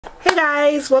Hey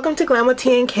guys, welcome to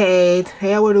GlamwithT&K.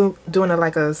 Today we're doing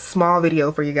like a small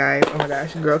video for you guys. Oh my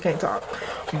gosh, girl can't talk.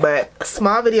 But a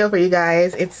small video for you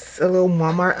guys. It's a little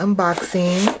Walmart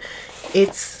unboxing.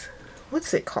 It's,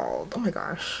 what's it called? Oh my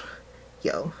gosh.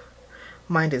 Yo,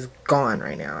 mine is gone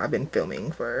right now. I've been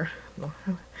filming for, let's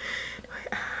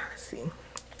see.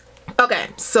 Okay,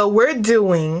 so we're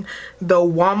doing the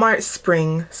Walmart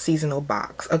Spring Seasonal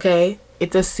Box, okay?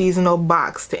 It's a seasonal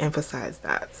box to emphasize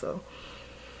that, so.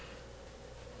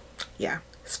 Yeah,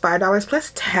 it's $5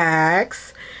 plus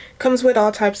tax. Comes with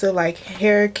all types of like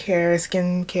hair care,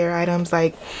 skin care items.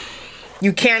 Like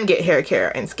you can get hair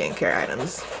care and skin care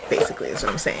items, basically is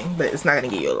what I'm saying, but it's not gonna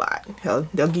give you a lot. Hell,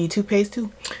 they'll give you toothpaste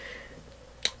too.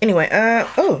 Anyway,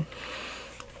 oh,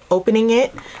 opening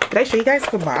it. Did I show you guys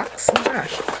the box? Oh my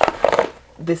gosh,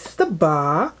 this is the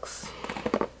box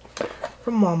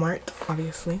from Walmart,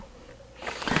 obviously.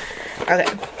 Okay.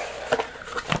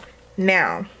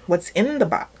 Now, what's in the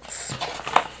box?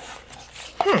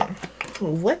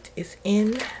 What is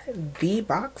in the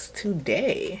box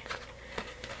today?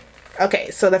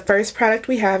 Okay, so the first product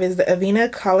we have is the Avena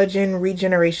Collagen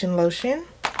Regeneration Lotion.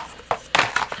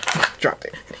 Dropped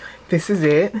it. This is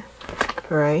it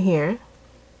right here.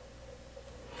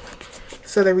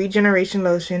 So the Regeneration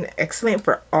Lotion, excellent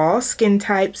for all skin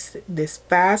types. This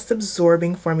fast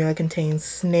absorbing formula contains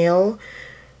snail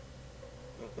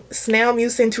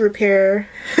mucin to repair,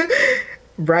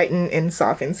 brighten, and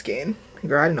soften skin.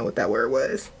 Girl, I didn't know what that word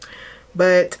was.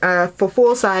 But for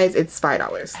full size, it's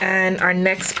 $5. And our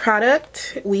next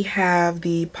product, we have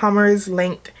the Palmer's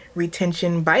Length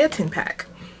Retention Biotin Pack.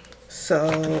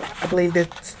 So I believe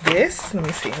it's this. Let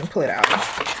me see. Let me pull it out.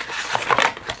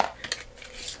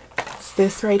 It's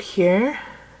this right here.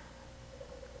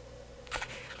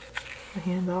 My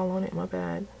hand's all on it. My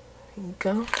bad. There you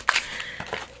go.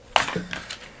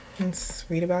 Let's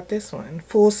read about this one.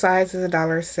 Full size is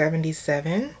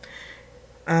 $1.77.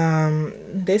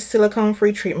 This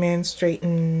silicone-free treatment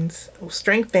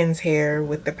strengthens hair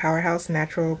with the powerhouse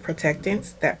natural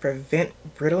protectants that prevent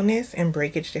brittleness and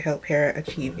breakage to help hair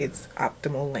achieve its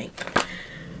optimal length.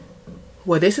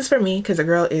 Well, this is for me because the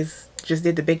girl just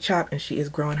did the big chop and she is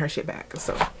growing her shit back.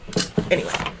 So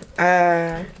anyway,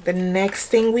 the next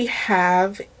thing we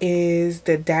have is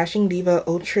the Dashing Diva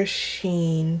Ultra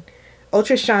Shine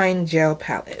Gel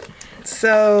Palette.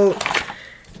 So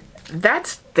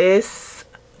that's this.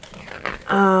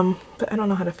 But I don't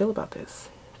know how to feel about this,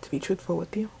 to be truthful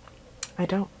with you. I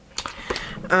don't.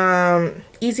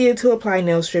 Easier to apply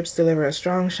nail strips deliver a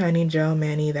strong shiny gel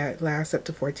mani that lasts up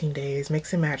to 14 days.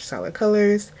 Mix and match solid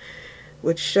colors,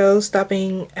 which shows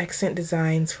stopping accent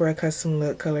designs for a custom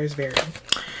look. Colors vary.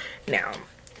 Now,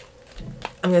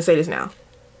 I'm gonna say this now.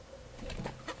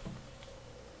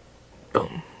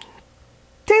 Boom.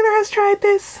 Taylor has tried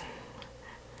this.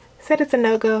 Said it's a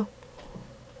no-go.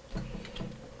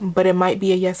 But it might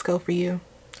be a yes go for you.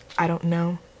 I don't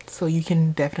know. So you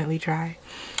can definitely try.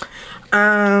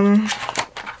 The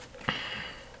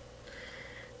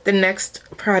next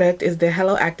product is the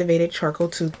Hello Activated Charcoal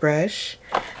Toothbrush.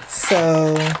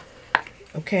 So,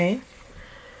 okay.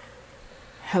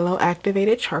 Hello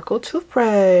Activated Charcoal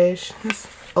Toothbrush. Let's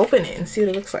open it and see what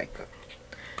it looks like.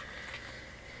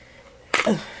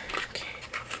 Okay.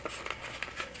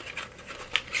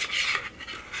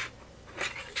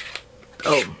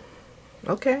 Oh,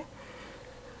 okay.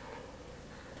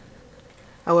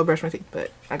 I will brush my teeth,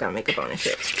 but I got makeup on and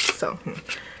shit. So,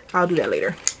 I'll do that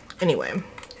later. Anyway.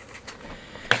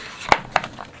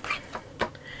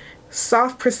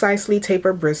 Soft, precisely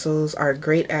tapered bristles are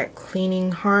great at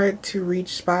cleaning hard to reach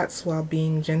spots while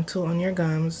being gentle on your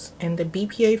gums. And the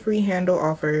BPA-free handle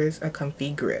offers a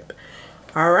comfy grip.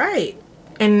 Alright.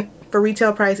 And for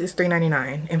retail price, it's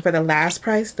 $3.99. And for the last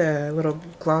price, the little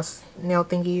gloss nail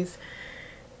thingies,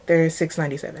 they're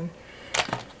 $6.97.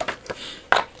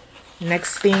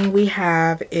 Next thing we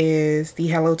have is the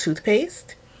Hello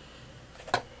toothpaste.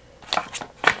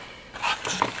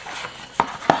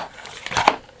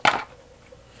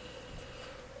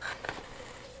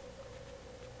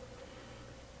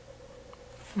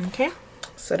 Okay,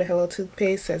 so the Hello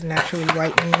toothpaste says naturally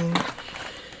whitening.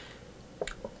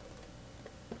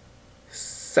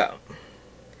 So,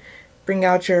 bring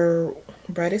out your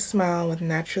brightest smile with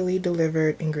naturally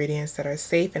delivered ingredients that are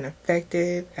safe and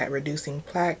effective at reducing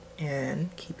plaque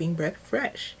and keeping breath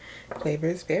fresh.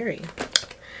 Flavors vary.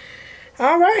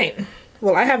 All right.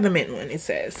 Well, I have the mint one. It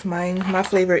says my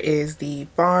flavor is the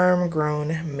farm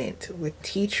grown mint with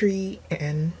tea tree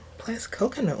and plus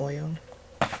coconut oil.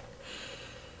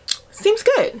 Seems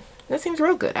good. That seems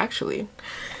real good, actually.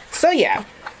 So yeah,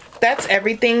 that's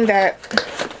everything that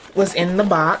was in the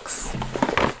box.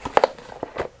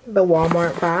 the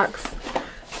Walmart box.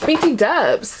 BT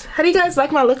dubs. How do you guys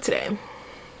like my look today?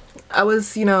 I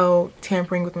was, you know,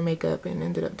 tampering with my makeup and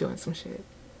ended up doing some shit.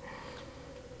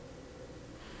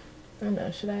 I don't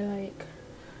know, should I like...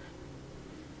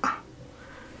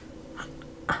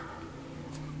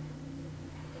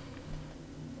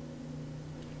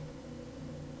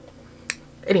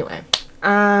 Anyway,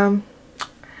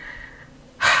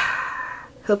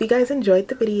 hope you guys enjoyed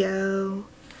the video.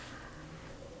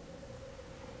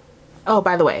 Oh,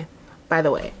 by the way,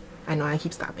 I know I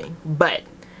keep stopping, but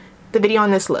the video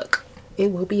on this look,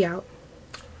 it will be out.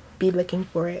 Be looking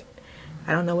for it.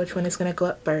 I don't know which one is gonna go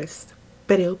up first,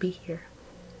 but it'll be here.